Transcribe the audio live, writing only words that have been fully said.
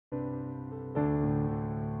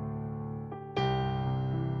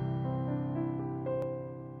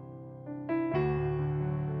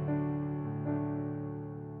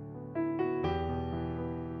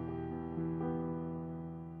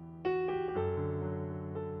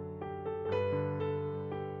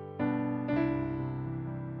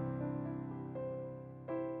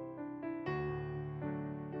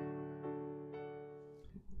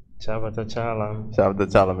Shabbat Shalom.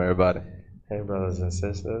 Shabbat Shalom, everybody. Hey, brothers and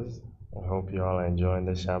sisters. I hope you all are enjoying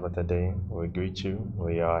the Shabbat today. We greet you.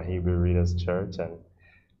 We are Hebrewreaders Church, and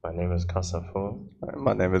my name is Kasafo.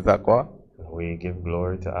 My name is Zakwa. We give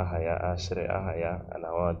glory to Ahaya, Ashre Ahaya, and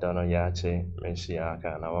our Adonai Yache, Meshiach,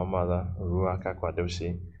 and our mother, Ruwacha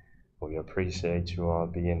Kwadoshi. We appreciate you all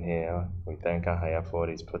being here. We thank Ahaya for what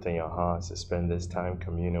he's put in your hearts to spend this time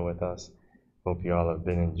communing with us. Hope you all have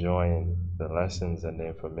been enjoying the lessons and the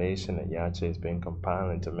information that Yache has been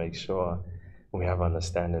compiling to make sure we have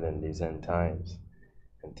understanding in these end times.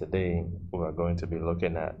 And today we are going to be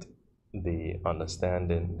looking at the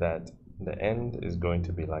understanding that the end is going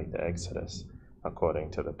to be like the Exodus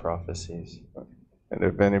according to the prophecies. And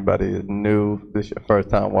if anybody is new, this is your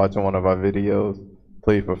first time watching one of our videos,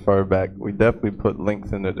 please refer back. We definitely put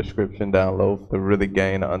links in the description down low to really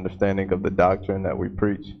gain an understanding of the doctrine that we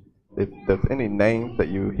preach. If there's any names that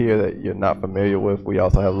you hear that you're not familiar with, we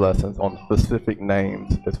also have lessons on specific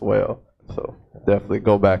names as well. So definitely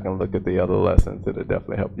go back and look at the other lessons. It'll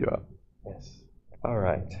definitely help you out. Yes. All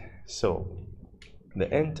right. So the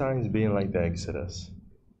end times being like the Exodus.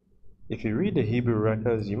 If you read the Hebrew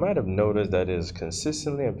records, you might have noticed that it is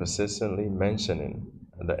consistently and persistently mentioning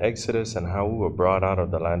the Exodus and how we were brought out of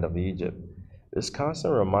the land of Egypt. This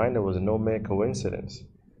constant reminder was no mere coincidence.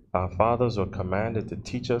 Our fathers were commanded to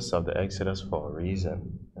teach us of the Exodus for a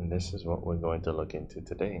reason, and this is what we're going to look into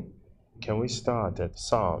today. Can we start at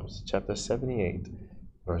Psalms chapter 78,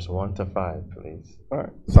 verse 1 to 5, please? All right,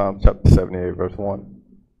 Psalm chapter 78, verse 1.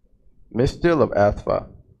 Mistil of Asphah,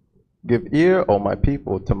 give ear, O my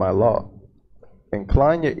people, to my law.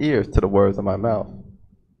 Incline your ears to the words of my mouth.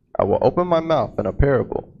 I will open my mouth in a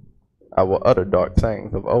parable. I will utter dark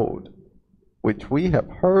sayings of old, which we have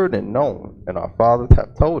heard and known, and our fathers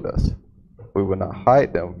have told us. We will not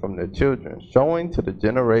hide them from their children, showing to the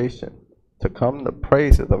generation to come the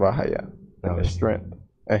praises of Ahaya and his strength,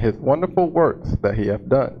 and his wonderful works that he hath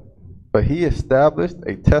done. For he established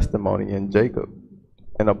a testimony in Jacob,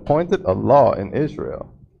 and appointed a law in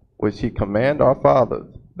Israel, which he commanded our fathers,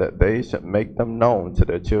 that they should make them known to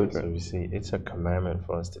their children. So we see it's a commandment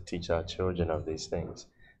for us to teach our children of these things.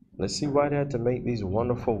 Let's see why they had to make these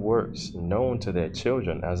wonderful works known to their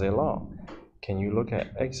children as a law. Can you look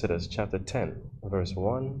at Exodus chapter 10, verse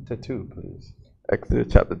 1 to 2, please?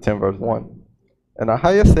 Exodus chapter 10, verse 1. And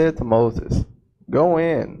Ahaya said to Moses, Go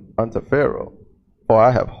in unto Pharaoh, for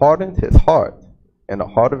I have hardened his heart and the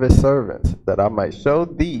heart of his servants, that I might show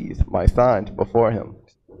these my signs before him,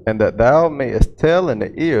 and that thou mayest tell in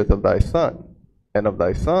the ears of thy son and of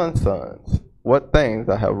thy son's sons what things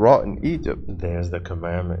I have wrought in Egypt. There's the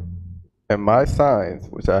commandment. And my signs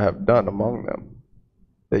which I have done among them,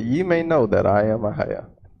 that ye may know that I am Ahaya.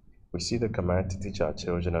 We see the command to teach our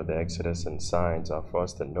children of the Exodus and signs are for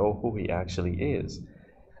us to know who he actually is.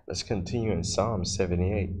 Let's continue in Psalm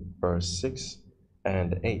 78, verse 6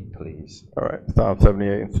 and 8, please. All right, Psalm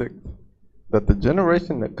 78 and 6. That the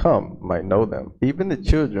generation to come might know them, even the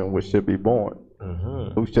children which should be born,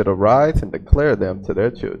 who should arise and declare them to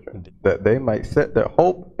their children, that they might set their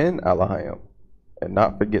hope in Elohim, and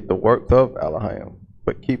not forget the works of Elohim,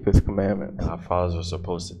 but keep his commandments. Our fathers were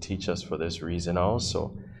supposed to teach us for this reason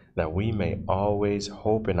also, that we may always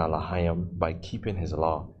hope in Elohim by keeping his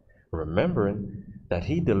law, remembering that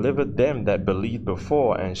he delivered them that believed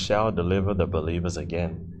before and shall deliver the believers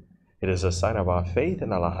again. It is a sign of our faith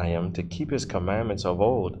in Elohim to keep his commandments of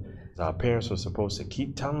old. Our parents were supposed to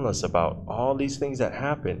keep telling us about all these things that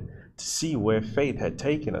happened, to see where faith had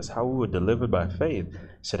taken us, how we were delivered by faith,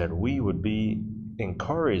 so that we would be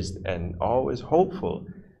encouraged and always hopeful,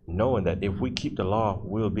 knowing that if we keep the law,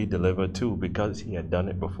 we'll be delivered too, because he had done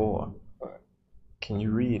it before. Can you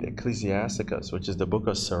read Ecclesiasticus, which is the book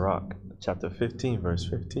of Sirach, chapter 15, verse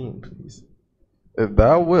 15, please? If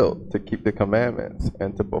thou wilt to keep the commandments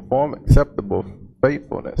and to perform acceptable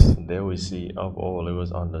faithfulness. There we see of old it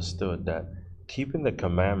was understood that keeping the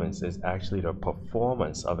commandments is actually the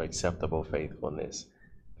performance of acceptable faithfulness.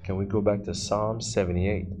 Can we go back to Psalm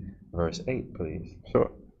 78, verse 8, please?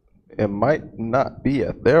 Sure. It might not be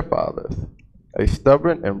as their fathers, a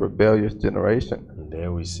stubborn and rebellious generation. And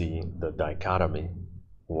there we see the dichotomy.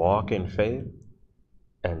 Walk in faith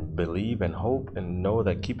and believe and hope and know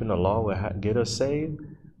that keeping the law will get us saved.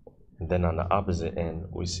 And then on the opposite end,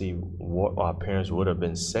 we see what our parents would have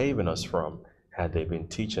been saving us from had they been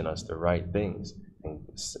teaching us the right things and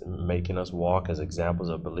making us walk as examples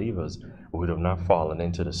of believers. We would have not fallen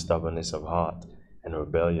into the stubbornness of heart and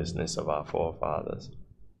rebelliousness of our forefathers.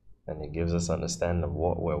 And it gives us understanding of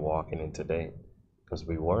what we're walking in today, because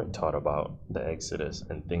we weren't taught about the Exodus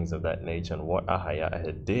and things of that nature and what Ahaya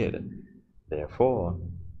had did. Therefore,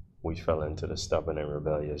 We fell into the stubborn and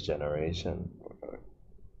rebellious generation.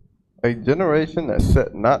 A generation that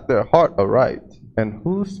set not their heart aright, and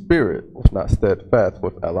whose spirit was not steadfast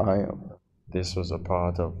with Elohim. This was a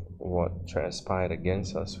part of what transpired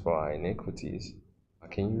against us for our iniquities.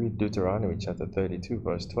 Can you read Deuteronomy chapter 32,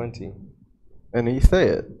 verse 20? And he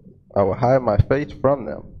said, I will hide my face from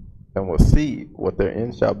them, and will see what their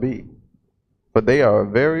end shall be. For they are a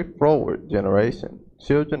very froward generation,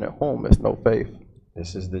 children in whom is no faith.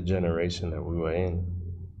 This is the generation that we were in.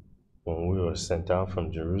 When we were sent out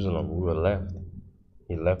from Jerusalem, we were left.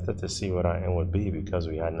 He left it to see what our end would be because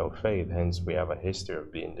we had no faith. Hence, we have a history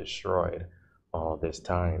of being destroyed all this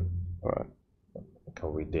time. Right.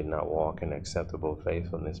 Because we did not walk in acceptable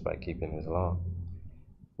faithfulness by keeping his law.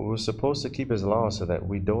 We were supposed to keep his law so that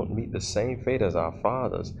we don't meet the same fate as our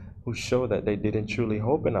fathers, who show that they didn't truly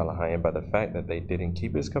hope in Elohim by the fact that they didn't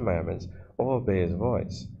keep his commandments or obey his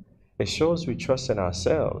voice. It shows we trust in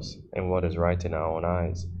ourselves and what is right in our own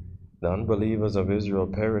eyes. The unbelievers of Israel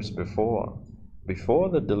perished before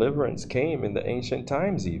the deliverance came in the ancient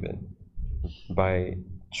times even, by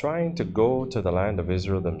trying to go to the land of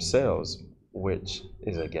Israel themselves, which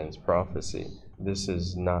is against prophecy. This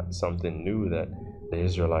is not something new that the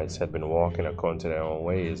Israelites had been walking according to their own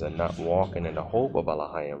ways and not walking in the hope of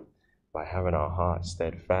Elohim by having our hearts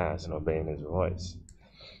steadfast and obeying his voice.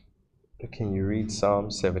 Can you read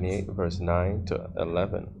Psalm 78 verse 9 to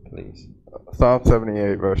 11, please? Psalm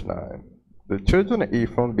 78 verse 9. The children of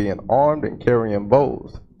Ephraim, being armed and carrying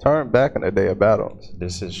bows, turned back in the day of battle.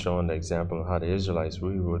 This is showing the example of how the Israelites,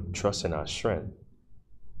 we would trust in our strength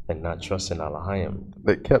and not trust in Elohim.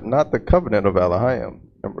 They kept not the covenant of Elohim,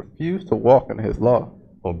 and refused to walk in his law.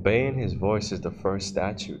 Obeying his voice is the first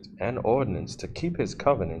statute and ordinance to keep his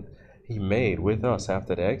covenant he made with us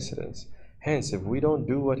after the Exodus. Hence, if we don't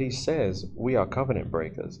do what he says, we are covenant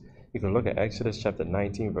breakers. You can look at Exodus chapter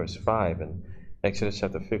 19 verse 5 and Exodus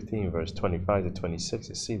chapter 15 verse 25 to 26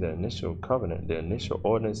 to see the initial covenant, the initial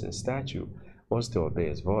ordinance and statute was to obey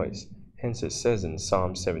his voice. Hence it says in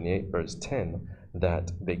Psalm 78 verse 10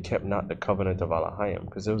 that they kept not the covenant of Elohim,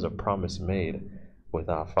 because there was a promise made with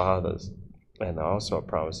our fathers and also a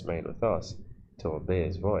promise made with us to obey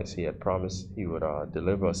his voice. He had promised he would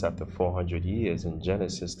deliver us after 400 years in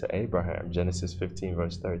Genesis to Abraham, Genesis 15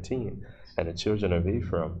 verse 13, and the children of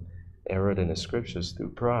Ephraim erred in the scriptures through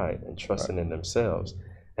pride and trusting in themselves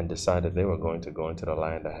and decided they were going to go into the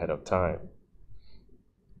land ahead of time.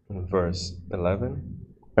 In verse 11,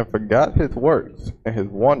 and forgot his works and his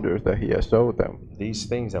wonders that he had showed them. These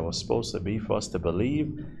things that were supposed to be for us to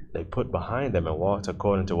believe, they put behind them and walked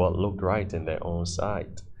according to what looked right in their own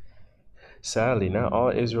sight. Sadly, not all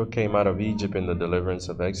Israel came out of Egypt in the deliverance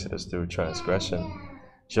of Exodus through transgression,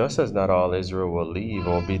 just as not all Israel will leave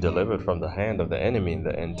or be delivered from the hand of the enemy in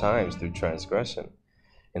the end times through transgression.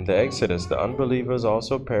 In the Exodus, the unbelievers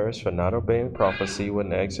also perished for not obeying prophecy when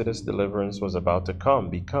the Exodus deliverance was about to come,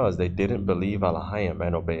 because they didn't believe Elohim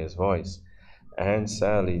and obey his voice. And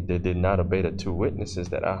sadly, they did not obey the two witnesses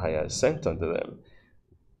that Ahia sent unto them.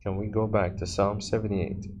 Can we go back to Psalm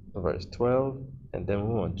 78, verse 12, and then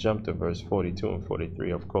we want to jump to verse 42 and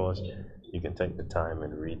 43. Of course, you can take the time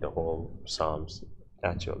and read the whole Psalms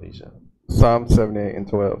at your leisure. Psalm 78 and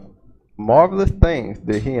 12. Marvelous things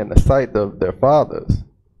did he in the sight of their fathers,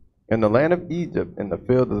 in the land of Egypt, in the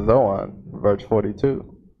field of Zoan, verse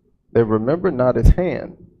 42. They remembered not his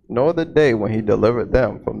hand, nor the day when he delivered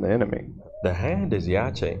them from the enemy. The hand is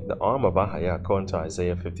Yache, the arm of Ahia, according to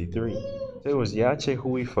Isaiah 53. It was Yache who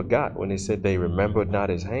we forgot when he said they remembered not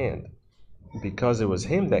his hand, because it was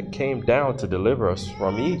him that came down to deliver us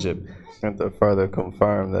from Egypt. And to further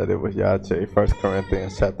confirm that it was Yache, 1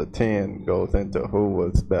 Corinthians chapter 10 goes into who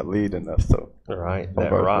was that leading us. So, right, from that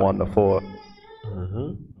verse rock. 1 to 4.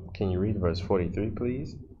 Can you read verse 43,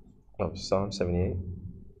 please, of Psalm 78?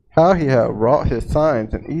 How he had wrought his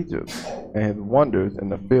signs in Egypt, and his wonders in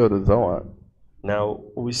the field of Zoan. Now,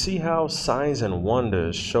 we see how signs and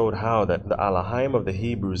wonders showed how that the Elohim of the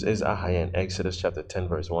Hebrews is Ahia in Exodus chapter 10,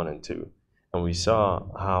 verse 1 and 2. And we saw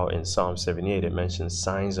how in Psalm 78 it mentions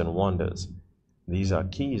signs and wonders. These are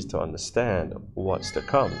keys to understand what's to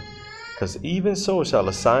come. Because even so shall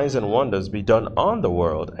the signs and wonders be done on the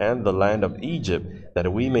world and the land of Egypt,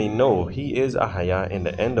 that we may know he is Ahia in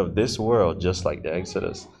the end of this world, just like the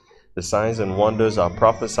Exodus. The signs and wonders are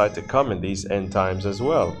prophesied to come in these end times as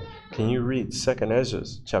well. Can you read 2 Ezra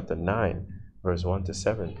chapter 9, verse 1 to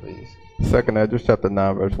 7, please? 2 Ezra chapter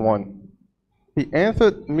 9, verse 1. He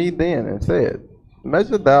answered me then and said,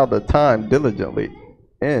 Measure thou the time diligently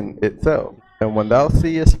in itself, and when thou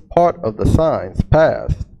seest part of the signs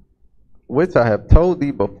past, which I have told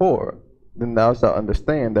thee before, then thou shalt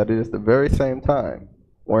understand that it is the very same time.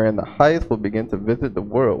 wherein the highest will begin to visit the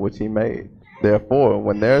world which he made. Therefore,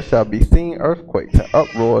 when there shall be seen earthquakes and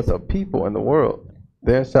uproars of people in the world,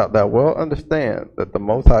 then shalt thou well understand that the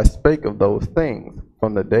Most High spake of those things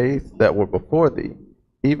from the days that were before thee,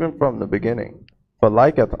 even from the beginning. For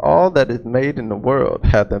like as all that is made in the world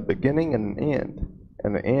hath a beginning and an end,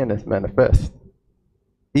 and the end is manifest,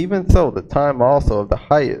 even so the time also of the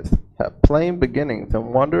highest hath plain beginnings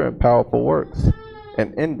and wonder and powerful works,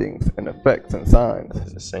 and endings and effects and signs.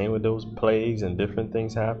 It's the same with those plagues and different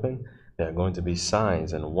things happen. There are going to be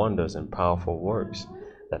signs and wonders and powerful works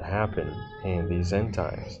that happen in these end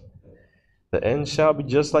times. The end shall be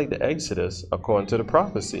just like the Exodus according to the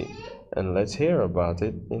prophecy. And let's hear about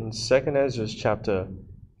it in 2nd Ezra chapter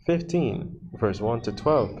 15, verse 1 to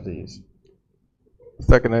 12, please.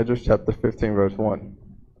 2nd Ezra chapter 15, verse 1.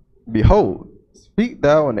 Behold, speak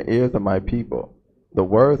thou in the ears of my people the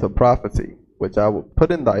words of prophecy, which I will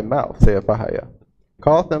put in thy mouth, saith Ahijah.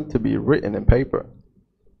 Cause them to be written in paper,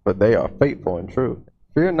 for they are faithful and true.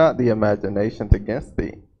 Fear not the imaginations against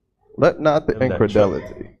thee. Let not the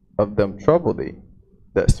incredulity of them trouble thee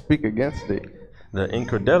that speak against thee. The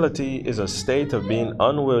incredulity is a state of being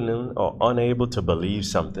unwilling or unable to believe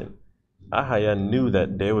something. Ahijah knew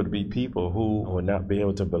that there would be people who would not be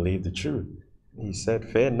able to believe the truth. He said,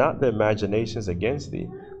 fear not the imaginations against thee,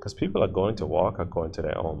 because people are going to walk according to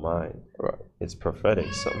their own mind. Right. It's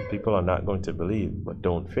prophetic. Some people are not going to believe, but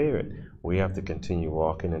don't fear it. We have to continue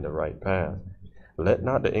walking in the right path. Let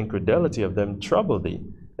not the incredulity of them trouble thee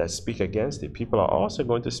that speak against it. People are also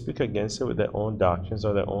going to speak against it with their own doctrines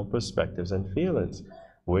or their own perspectives and feelings,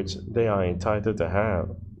 which they are entitled to have.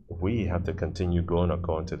 We have to continue going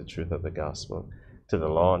according to the truth of the gospel, to the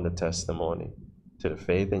law and the testimony, to the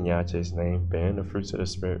faith in Yache's name, bearing the fruits of the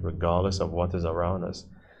Spirit, regardless of what is around us,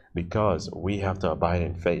 because we have to abide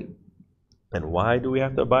in faith. And why do we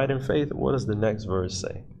have to abide in faith? What does the next verse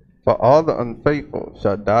say? For all the unfaithful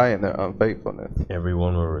shall die in their unfaithfulness.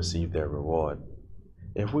 Everyone will receive their reward.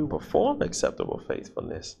 If we perform acceptable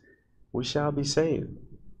faithfulness, we shall be saved.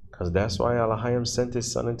 Because that's why Elohim sent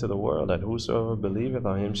his Son into the world, that whosoever believeth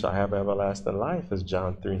on him shall have everlasting life, as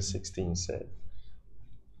John 3:16 said.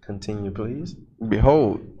 Continue, please.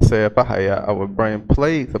 Behold, saith Ahijah, I will bring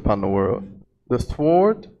plagues upon the world, the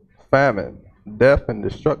sword, famine, death, and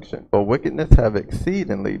destruction. For wickedness have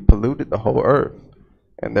exceedingly polluted the whole earth,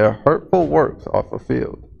 and their hurtful works are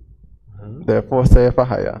fulfilled. Therefore saith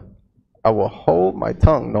Ahijah, I will hold my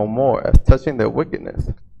tongue no more as touching their wickedness,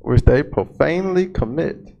 which they profanely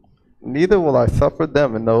commit. Neither will I suffer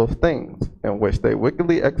them in those things in which they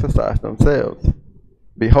wickedly exercise themselves.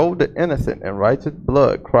 Behold, the innocent and righteous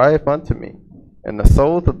blood crieth unto me, and the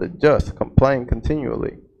souls of the just complain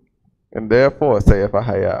continually. And therefore, saith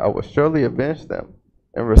Ahijah, I will surely avenge them,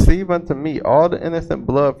 and receive unto me all the innocent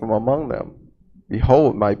blood from among them.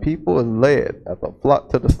 Behold, my people is led as a flock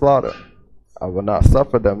to the slaughter. I will not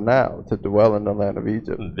suffer them now to dwell in the land of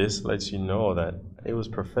Egypt. This lets you know that it was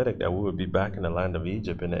prophetic that we would be back in the land of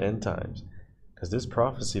Egypt in the end times. Because this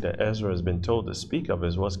prophecy that Ezra has been told to speak of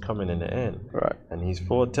is what's coming in the end. Right. And he's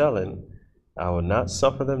foretelling, I will not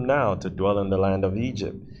suffer them now to dwell in the land of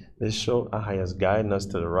Egypt. This shows Ahijah is guiding us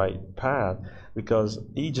to the right path, because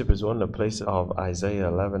Egypt is one of the places of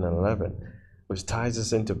Isaiah 11:11, which ties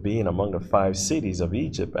us into being among the 5 cities of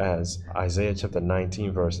Egypt, as Isaiah chapter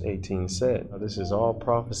 19 verse 18 said. Now, this is all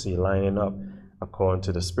prophecy lining up according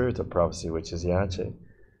to the spirit of prophecy, which is Yache.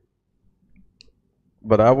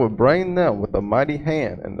 But I will bring them with a mighty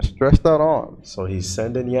hand and a stretched out arm. So he's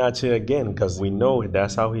sending Yache again, because we know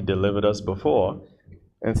that's how he delivered us before.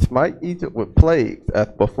 And smite Egypt with plagues as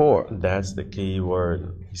before. That's the key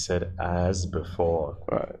word. He said, as before.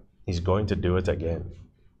 Right. He's going to do it again.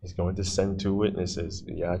 He's going to send 2 witnesses.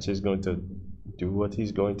 Yache is going to do what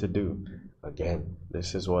he's going to do. Again,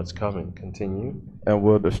 this is what's coming. Continue. And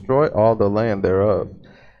will destroy all the land thereof.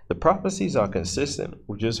 The prophecies are consistent.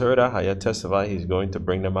 We just heard Ahijah testify he's going to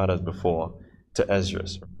bring them out as before to Ezra.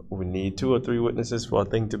 We need 2 or 3 witnesses for a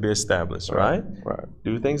thing to be established, right? Right.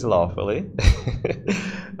 Do things lawfully.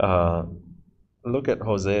 Look at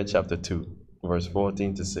Hosea chapter 2, verse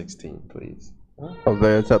 14 to 16, please.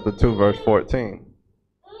 Hosea chapter 2, verse 14.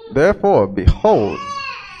 Therefore, behold,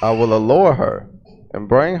 I will allure her, and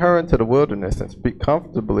bring her into the wilderness, and speak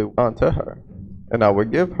comfortably unto her. And I will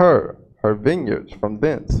give her her vineyards from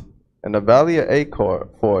thence, and the valley of Achor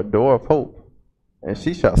for a door of hope. And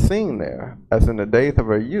she shall sing there, as in the days of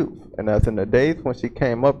her youth, and as in the days when she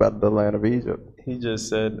came up out of the land of Egypt. He just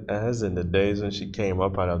said, as in the days when she came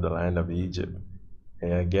up out of the land of Egypt.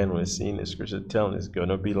 And again, we're seeing the scripture telling it's going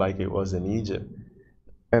to be like it was in Egypt.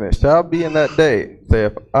 And it shall be in that day,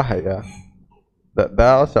 saith Ahijah, that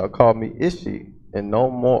thou shalt call me Ishi, and no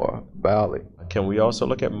more barley. Can we also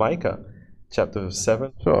look at Micah chapter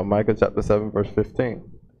 7? Sure, Micah chapter 7, verse 15.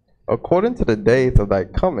 According to the days of thy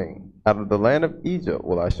coming, out of the land of Egypt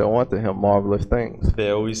will I show unto him marvelous things.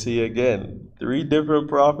 There we see again 3 different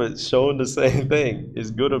prophets showing the same thing. It's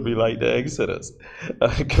going to be like the Exodus.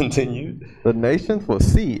 Continue. The nations will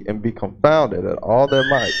see and be confounded at all their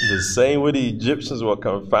might. The same way the Egyptians were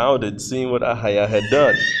confounded seeing what Ahijah had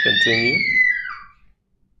done. Continue.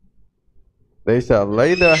 They shall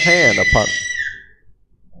lay their hand upon...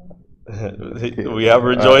 We have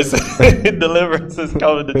rejoicing. Deliverance is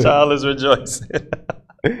coming. The child is rejoicing.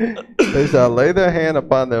 They shall lay their hand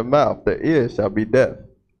upon their mouth. Their ears shall be deaf.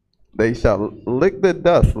 They shall lick the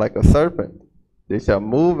dust like a serpent. They shall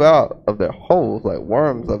move out of their holes like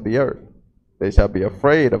worms of the earth. They shall be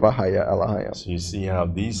afraid of Ahijah Elohim. So you see how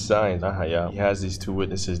these signs Ahijah, he has these 2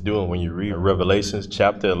 witnesses doing. When you read Revelations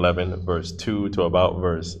chapter 11, verse 2 to about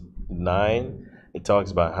verse 9, it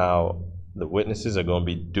talks about how the witnesses are going to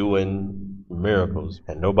be doing miracles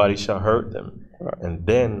and nobody shall hurt them. Right. And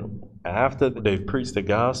then after they've preached the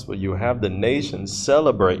gospel, you have the nations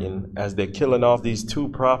celebrating as they're killing off these 2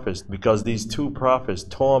 prophets because these 2 prophets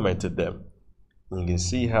tormented them. And you can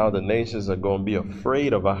see how the nations are going to be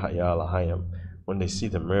afraid of Ahijah Elohim when they see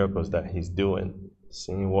the miracles that he's doing,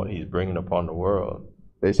 seeing what he's bringing upon the world.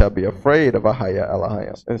 They shall be afraid of Ahijah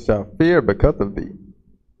Elohim and shall fear because of thee.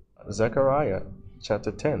 Zechariah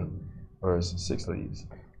chapter 10, verse 6 leads.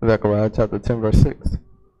 Zechariah chapter 10, verse 6.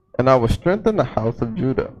 And I will strengthen the house of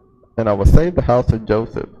Judah, and I will save the house of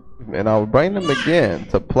Joseph, and I will bring them again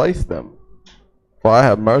to place them, for I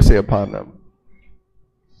have mercy upon them.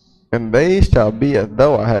 And they shall be as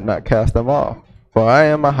though I had not cast them off, for I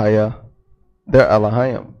am Ahijah, their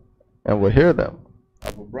Elohim, and will hear them.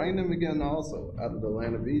 I will bring them again also out of the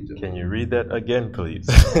land of Egypt. Can you read that again, please?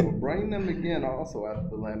 I will bring them again also out of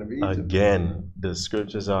the land of Egypt. Again, the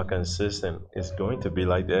scriptures are consistent. It's going to be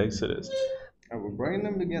like the Exodus. I will bring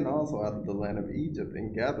them again also out of the land of Egypt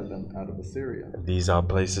and gather them out of Assyria. These are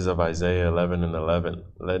places of Isaiah 11 and 11,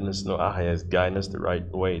 letting us know Ahijah is guiding us the right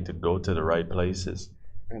way to go to the right places.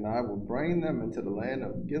 And I will bring them into the land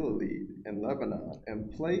of Gilead and Lebanon, and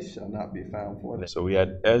place shall not be found for them. So we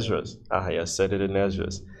had Ezra. Ahijah said it in Ezra.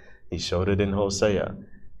 He showed it in Hosea.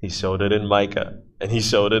 He showed it in Micah. And he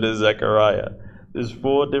showed it in Zechariah. There's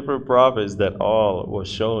 4 different prophets that all were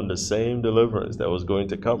shown the same deliverance that was going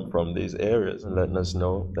to come from these areas, and letting us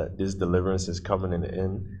know that this deliverance is coming in the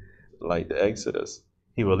end like the Exodus.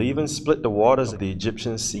 He will even split the waters of the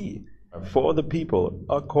Egyptian sea for the people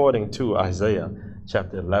according to Isaiah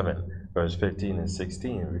chapter 11, verse 15 and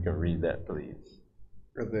 16. We can read that, please.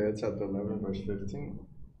 Isaiah chapter 11, verse 15.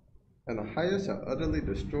 And Ahijah shall utterly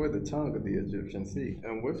destroy the tongue of the Egyptian sea,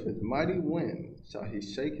 and with his mighty wind shall he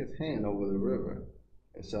shake his hand over the river,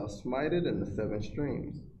 and shall smite it in the 7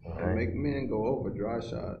 streams, and make men go over dry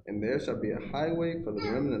shod. And there shall be a highway for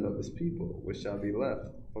the remnant of his people, which shall be left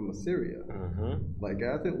from Assyria, like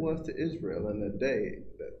as it was to Israel in the day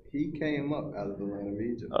that he came up out of the land of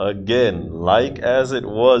Egypt. Again, like as it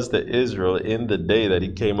was to Israel in the day that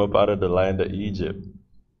he came up out of the land of Egypt.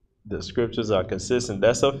 The scriptures are consistent.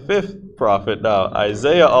 That's a 5th prophet now.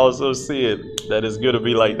 Isaiah also said that it's going to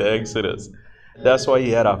be like the Exodus. That's why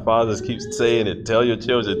he had our fathers keep saying it. Tell your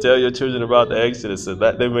children about the Exodus, so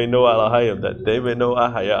that they may know Elohim, that they may know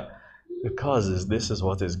Ahijah. Because this is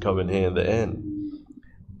what is coming here in the end.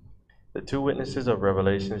 The 2 witnesses of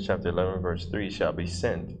Revelation chapter 11 verse 3 shall be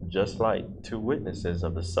sent, just like 2 witnesses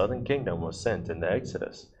of the southern kingdom were sent in the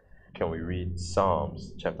Exodus. Can we read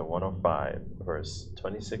Psalms chapter 105, verse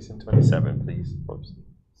 26 and 27, please? Oops.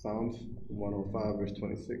 Psalms 105, verse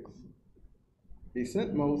 26. He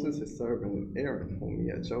sent Moses his servant Aaron, whom he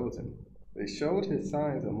had chosen. They showed his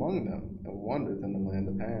signs among them, and wonders in the land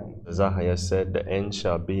of Ham. Zechariah said the end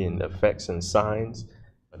shall be in effects and signs.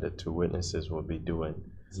 The 2 witnesses will be doing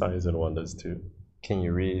signs and wonders too. Can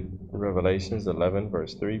you read Revelations 11,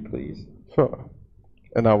 verse 3, please? Sure.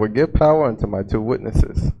 And I will give power unto my 2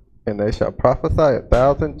 witnesses, and they shall prophesy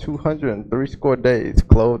 1,260 days,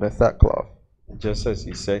 clothed in sackcloth. Just as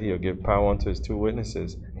he said he'll give power unto his 2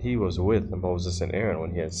 witnesses, he was with Moses and Aaron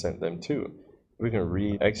when he had sent them too. We can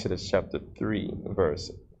read Exodus chapter 3,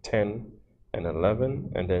 verse 10 and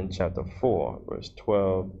 11, and then chapter 4, verse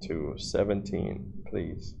 12 to 17,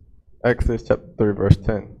 please. Exodus chapter 3, verse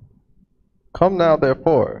 10. Come now,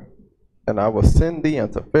 therefore, and I will send thee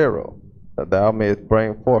unto Pharaoh, that thou mayest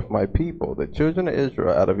bring forth my people, the children of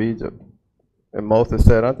Israel, out of Egypt. And Moses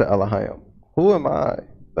said unto Elohim, Who am I,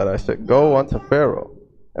 that I should go unto Pharaoh,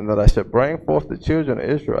 and that I should bring forth the children of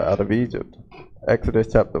Israel out of Egypt? Exodus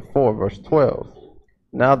chapter 4, verse 12.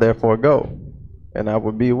 Now therefore go, and I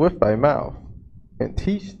will be with thy mouth, and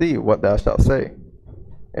teach thee what thou shalt say.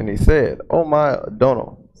 And he said, O my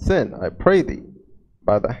Adonai, send, I pray thee,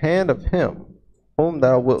 by the hand of him whom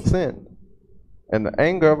thou wilt send. And the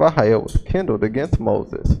anger of Ahiah was kindled against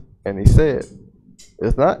Moses. And he said,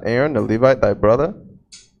 Is not Aaron the Levite thy brother?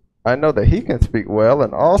 I know that he can speak well,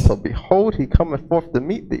 and also, behold, he cometh forth to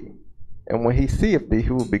meet thee. And when he seeth thee,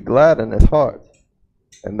 he will be glad in his heart.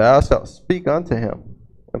 And thou shalt speak unto him,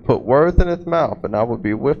 and put words in his mouth, and I will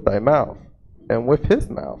be with thy mouth, and with his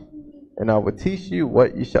mouth. And I will teach you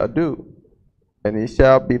what ye shall do. And he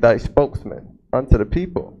shall be thy spokesman unto the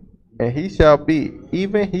people. And he shall be,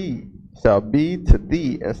 even he shall be to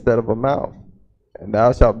thee instead of a mouth. And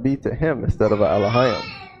thou shalt be to him instead of an Elohim.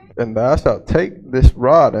 And thou shalt take this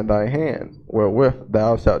rod in thy hand, wherewith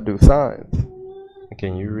thou shalt do signs.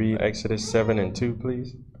 Can you read Exodus 7:2,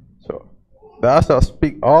 please? Sure. Thou shalt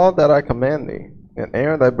speak all that I command thee, and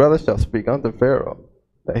Aaron thy brother shall speak unto Pharaoh,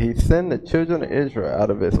 that he send the children of Israel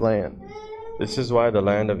out of his land. This is why the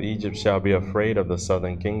land of Egypt shall be afraid of the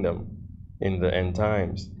southern kingdom in the end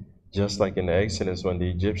times, just like in the Exodus when the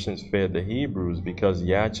Egyptians feared the Hebrews, because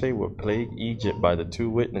Yache will plague Egypt by the two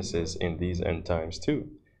witnesses in these end times too.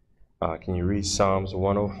 Can you read Psalms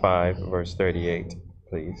 105, verse 38,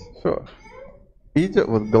 please? Sure. Egypt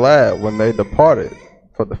was glad when they departed,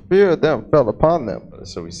 for the fear of them fell upon them.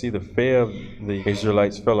 So we see the fear of the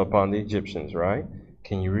Israelites fell upon the Egyptians, right?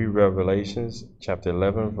 Can you read Revelations chapter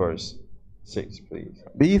 11, verse 6, please?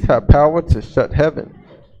 These have power to shut heaven,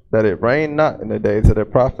 that it rain not in the days of their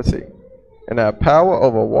prophecy, and have power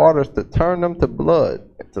over waters to turn them to blood,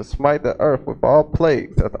 and to smite the earth with all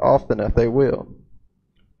plagues as often as they will.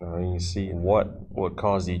 Now you see what would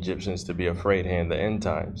cause the Egyptians to be afraid here in the end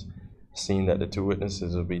times, seeing that the two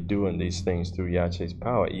witnesses will be doing these things through Yache's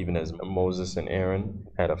power, even as Moses and Aaron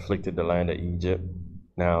had afflicted the land of Egypt.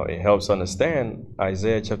 Now it helps understand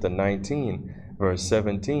Isaiah chapter 19, verse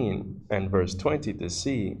 17 and verse 20 to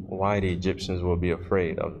see why the Egyptians will be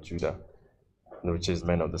afraid of Judah, which is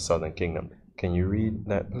men of the southern kingdom. Can you read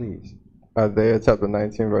that, please? Isaiah chapter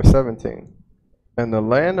 19, verse 17. And the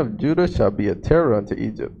land of Judah shall be a terror unto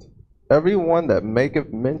Egypt. Every one that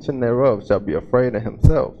maketh mention thereof shall be afraid of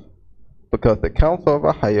himself, because the counsel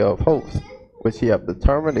of Ahiah of hosts, which he hath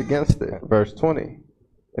determined against it. Verse 20.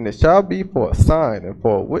 And it shall be for a sign and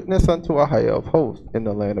for a witness unto Ahiah of hosts in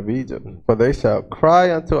the land of Egypt. For they shall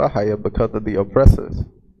cry unto Ahiah because of the oppressors.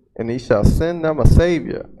 And he shall send them a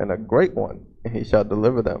Savior, and a great one, and he shall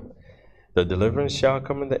deliver them. The deliverance shall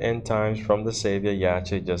come in the end times from the Savior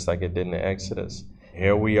Yache, just like it did in the Exodus.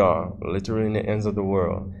 Here we are, literally in the ends of the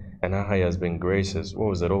world, and Ahiah has been gracious. What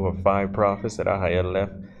was it, over 5 prophets that Ahiah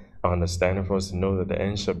left understanding for us to know that the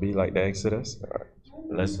end shall be like the Exodus?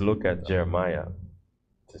 Let's look at Jeremiah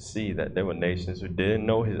to see that there were nations who didn't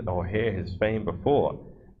know his or hear his fame before,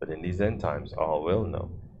 but in these end times all will know.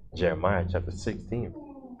 Jeremiah chapter 16.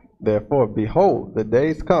 Therefore, behold, the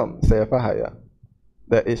days come, saith Ahiah,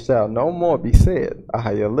 that it shall no more be said,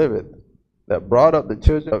 Ahiah liveth, that brought up the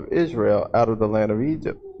children of Israel out of the land of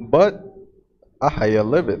Egypt. But Ahiah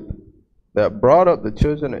liveth, that brought up the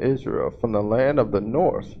children of Israel from the land of the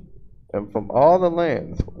north, and from all the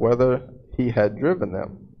lands whither he had driven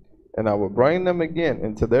them. And I will bring them again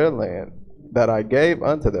into their land, that I gave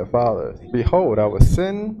unto their fathers. Behold, I will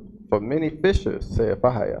send for many fishers, saith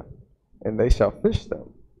Ahiah, and they shall fish them.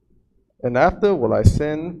 And after will I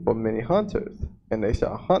send for many hunters, and they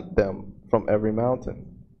shall hunt them from every mountain,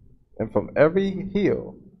 and from every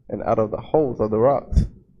hill, and out of the holes of the rocks.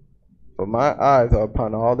 For my eyes are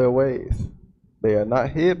upon all their ways. They are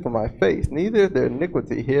not hid from my face, neither is their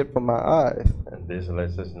iniquity hid from my eyes. And this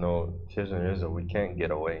lets us know, children of Israel, we can't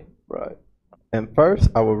get away. Right. And first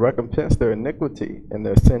I will recompense their iniquity and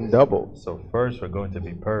their sin double. So first we're going to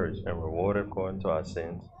be purged and rewarded according to our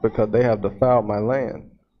sins. Because they have defiled my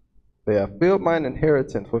land. They have filled mine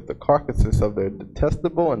inheritance with the carcasses of their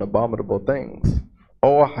detestable and abominable things.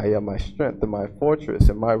 O Ahiah, my strength and my fortress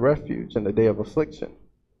and my refuge in the day of affliction.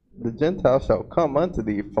 The Gentiles shall come unto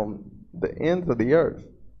thee from the ends of the earth,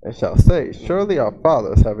 and shall say, surely our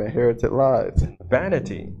fathers have inherited lies.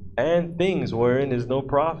 Vanity and things wherein is no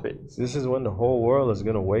profit. This is when the whole world is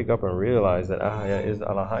going to wake up and realize that Ahiah is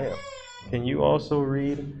Elohim. Can you also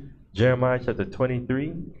read Jeremiah chapter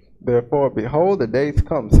 23? Therefore, behold, the days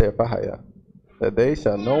come, saith Ahiah, that they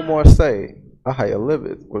shall no more say, Ahiah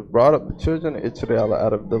liveth, which brought up the children of Israel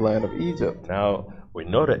out of the land of Egypt. Now, we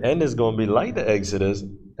know the end is going to be like the Exodus,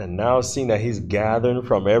 and now seeing that he's gathering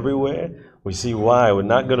from everywhere, we see why. We're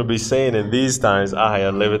not going to be saying in these times,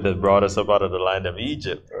 Ahiah liveth that brought us up out of the land of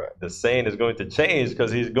Egypt. Right. The saying is going to change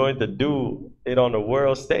because he's going to do it on the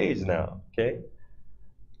world stage now. Okay?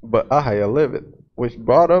 But Ahiah liveth, which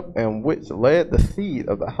brought up and which led the seed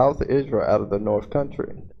of the house of Israel out of the north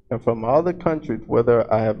country, and from all the countries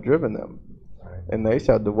whither I have driven them, and they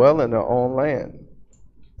shall dwell in their own land.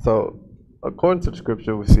 So, according to the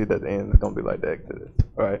scripture, we see that the end is going to be like the Exodus,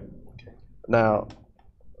 right? Now,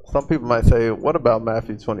 some people might say, what about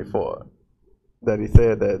Matthew 24? That he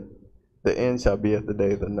said that the end shall be as the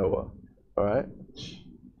days of Noah, all right?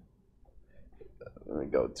 Let me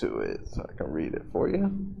go to it so I can read it for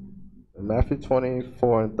you. Matthew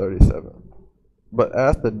 24:37. But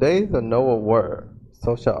as the days of Noah were,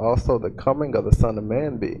 so shall also the coming of the Son of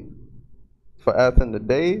Man be. For as in the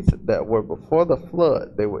days that were before the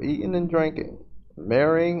flood, they were eating and drinking,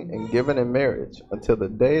 marrying and giving in marriage, until the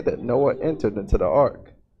day that Noah entered into the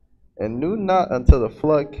ark, and knew not until the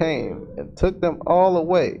flood came and took them all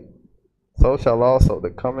away. So shall also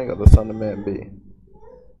the coming of the Son of Man be.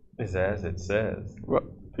 It's as it says.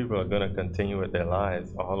 People are going to continue with their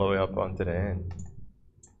lives all the way up unto the end.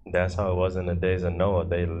 That's how it was in the days of Noah.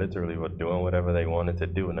 They literally were doing whatever they wanted to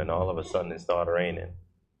do, and then all of a sudden it started raining.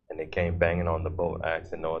 And they came banging on the boat,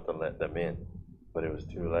 asking Noah to let them in. But it was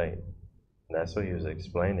too late. And that's what he was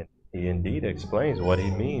explaining. He indeed explains what he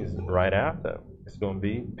means right after. It's going to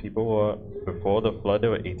be people who are, before the flood, they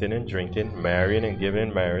were eating and drinking, marrying and giving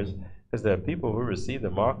in marriage. Because there are people who receive the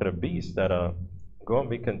mark of the beast that are going to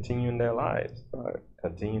be continuing their lives. Right.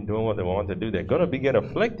 Continue doing what they want to do. They're going to be get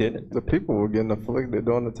afflicted. The people were getting afflicted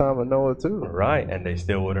during the time of Noah too. Right, and they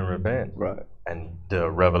still wouldn't repent. Right. And the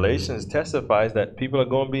Revelations testifies that people are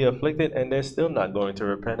going to be afflicted and they're still not going to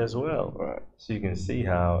repent as well. Right. So you can see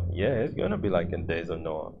how, it's going to be like in days of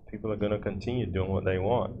Noah. People are going to continue doing what they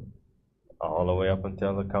want all the way up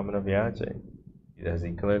until the coming of Yache. As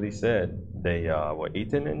he clearly said, they were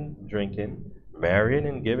eating and drinking, marrying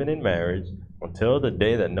and giving in marriage, until the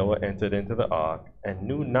day that Noah entered into the ark, and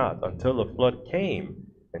knew not until the flood came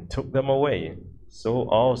and took them away. So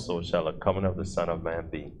also shall the coming of the Son of Man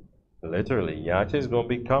be. Literally, Yache is going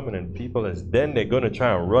to be coming, and people they're going to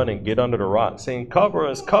try and run and get under the rock, saying, cover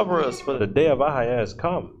us, for the day of Ahaya has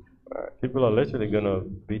come. People are literally going to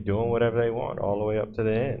be doing whatever they want all the way up to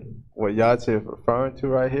the end. What Yache is referring to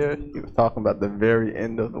right here, he was talking about the very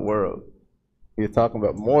end of the world. He was talking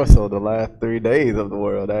about more so the last 3 days of the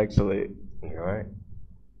world, actually. Right.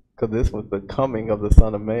 Because this was the coming of the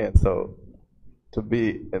Son of Man. So to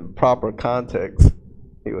be in proper context,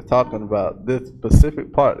 he was talking about this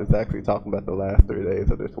specific part is actually talking about the last 3 days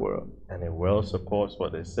of this world. And it well supports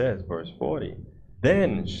what it says, verse 40.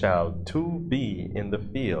 Then shall two be in the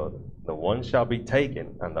field, the one shall be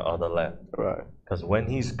taken and the other left. Right. Because when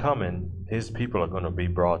he's coming, his people are going to be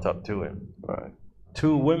brought up to him. Right.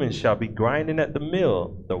 Two women shall be grinding at the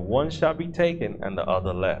mill, the one shall be taken and the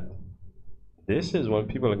other left. This is when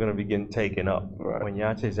people are going to begin taken up, right, when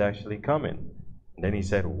Yache is actually coming. And then he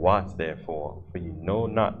said, watch therefore, for you know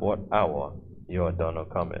not what hour your done or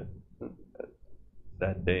cometh.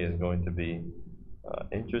 That day is going to be an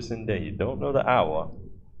interesting day. You don't know the hour.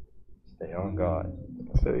 Stay on guard.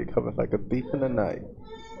 So he comes like a thief in the night.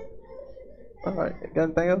 All right, you got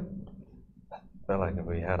anything else? Felt like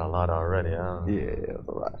we had a lot already, huh? Yeah, it was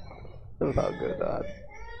a lot. It was all good, dog.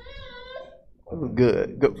 It was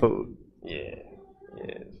good. Good food. Yeah,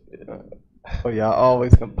 it's good. So y'all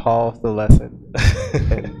always can pause the lesson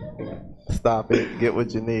and stop it, get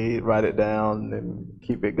what you need, write it down, and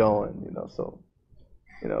keep it going, So,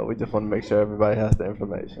 we just want to make sure everybody has the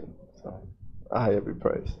information. So, I have every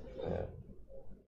praise. Yeah.